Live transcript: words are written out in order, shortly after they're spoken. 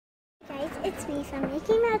it's me from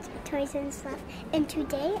Mickey Mouse Toys and Stuff, and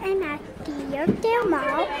today I'm at the Yorkdale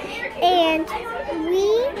Mall, and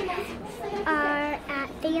we are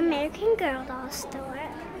at the American Girl doll store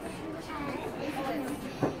at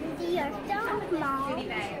the Yorkdale Mall,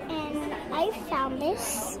 and I found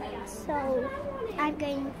this, so I'm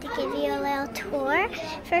going to give you a little tour.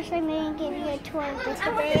 First, I'm going to give you a tour of this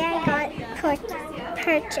where I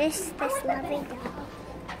purchased this lovely doll.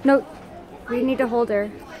 No, we need to hold her.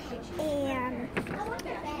 And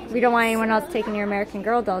we don't want anyone else taking your American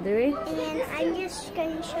Girl doll, do we? And I'm just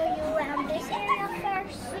going to show you around this area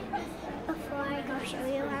first before I go show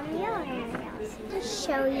you around the other areas. Just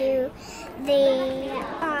show you the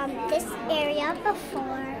this area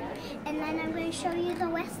before, and then I'm going to show you the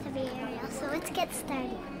rest of the area. So let's get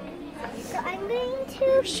started. So I'm going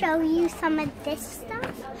to show you some of this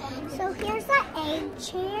stuff. So here's the egg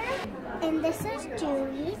chair, and this is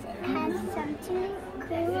Julie's. It has some two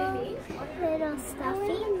cool little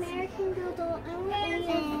stuffy American Girl doll. Do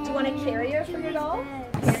you want a carrier for your doll?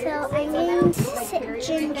 So I'm going to sit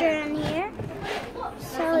Ginger on here.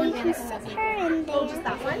 So you can sit her in there. Just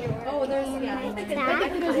that one? Oh, there's that.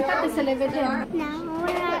 Now we're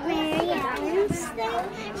at Mary Ellen's thing.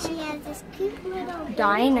 She has this cute little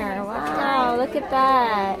diner. Wow, look at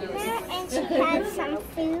that. And she has some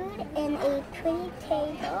food in a pretty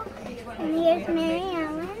table. And here's Mary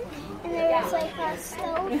Ellen. And there's like a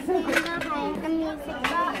stove and a music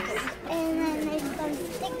box. And then there's some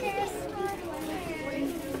stickers.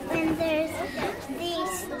 And there's the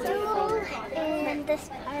stool and this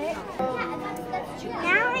part.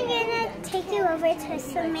 Now I'm gonna take you over to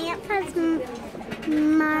Samantha's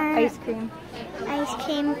ice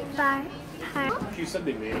cream bar part. We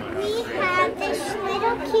have this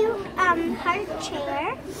little cute heart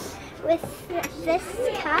chair with this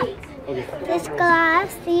cup, this glass,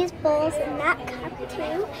 these bowls, and that cup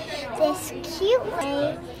too. This cute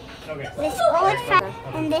way. This old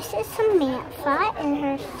fashioned, and this is Samantha in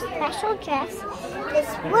her special dress. This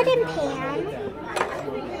wooden pan,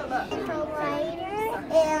 a lighter,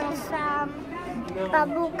 and some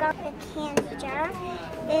bubble gum, a candy jar,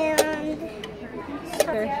 and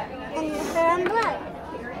her umbrella.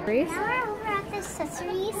 Now we're over at the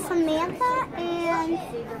accessories.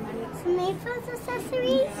 Samantha's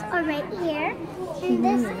accessories are right here, and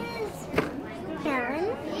this is Karen,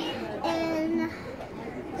 and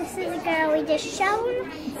this is the girl we just showed.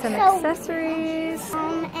 Some accessories.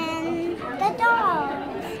 And the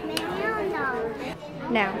dolls. Mary dolls.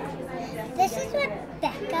 Now. This is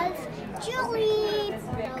Rebecca's Julie.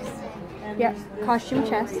 Yep, costume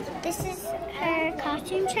chest. This is her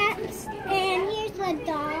costume chest. And here's the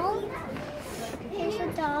doll. Here's the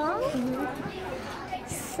doll.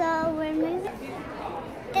 So we're moving.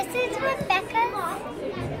 This is Rebecca's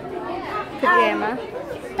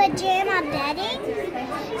pajama bedding.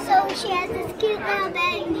 So she has this cute little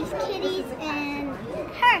bed and these kitties and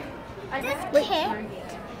her. This Kit.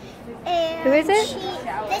 And who is it?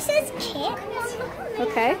 This is Kit.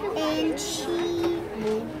 Okay. And she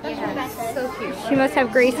so cute. She must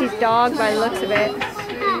have Gracie's dog by the looks of it.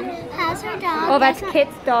 Has her dog. Oh, that's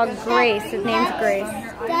Kit's dog, Grace. His name's Grace.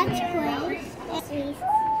 That's Grace.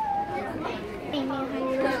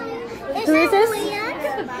 Who is this?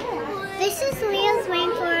 This is Leah's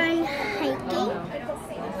rainforest hiking.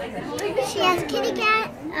 She has a kitty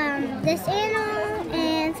cat, this animal,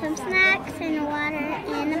 and some snacks, and water,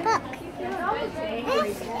 and a book.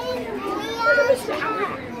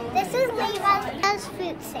 This is Leah's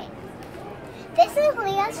fruit safe. This is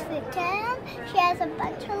Leah's fruit tin. She has a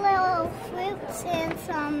bunch of little fruits and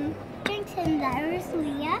some drinks, and there's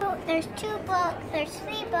Leah. So there's 2 books, there's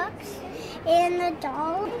 3 books, and the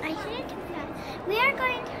doll. I think we are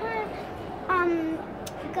going to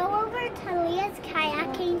go over to Leah's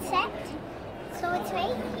kayaking set. So it's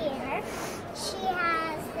right here. She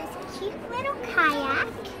has this cute little kayak,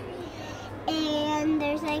 and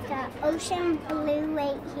there's like an ocean blue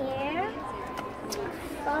right here.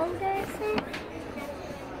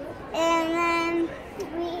 And then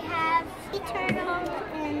we have a turtle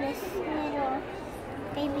and this little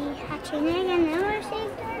baby hatching egg, and then we're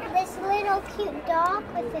seeing this little cute dog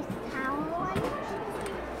with this towel on it.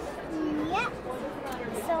 Yep.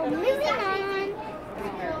 So moving on.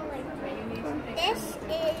 This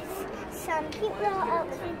is some cute little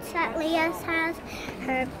outfits that Leah has.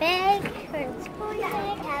 Her bag, her school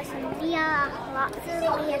bag, has some Leah, lots of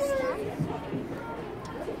Leah stuff.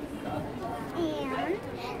 And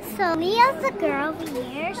so Leah's a girl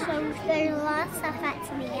here, so there's a lot of stuff at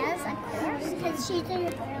Leah's, of course, because she's a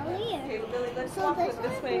girl here. So this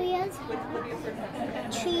is Leah's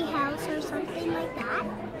tree house or something like that.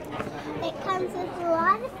 It comes with a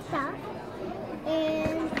lot of stuff.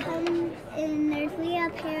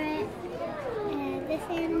 parrot. And this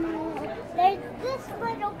animal. There's this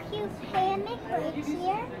little cute hammock right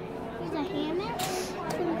here. There's a hammock.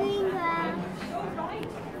 Some green grass.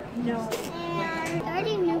 No. And I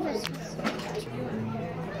already knew this.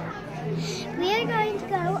 We are going to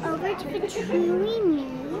go over to the Truly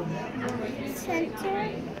New Center.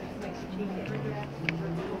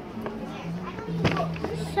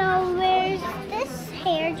 So where's this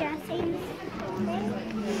hairdressing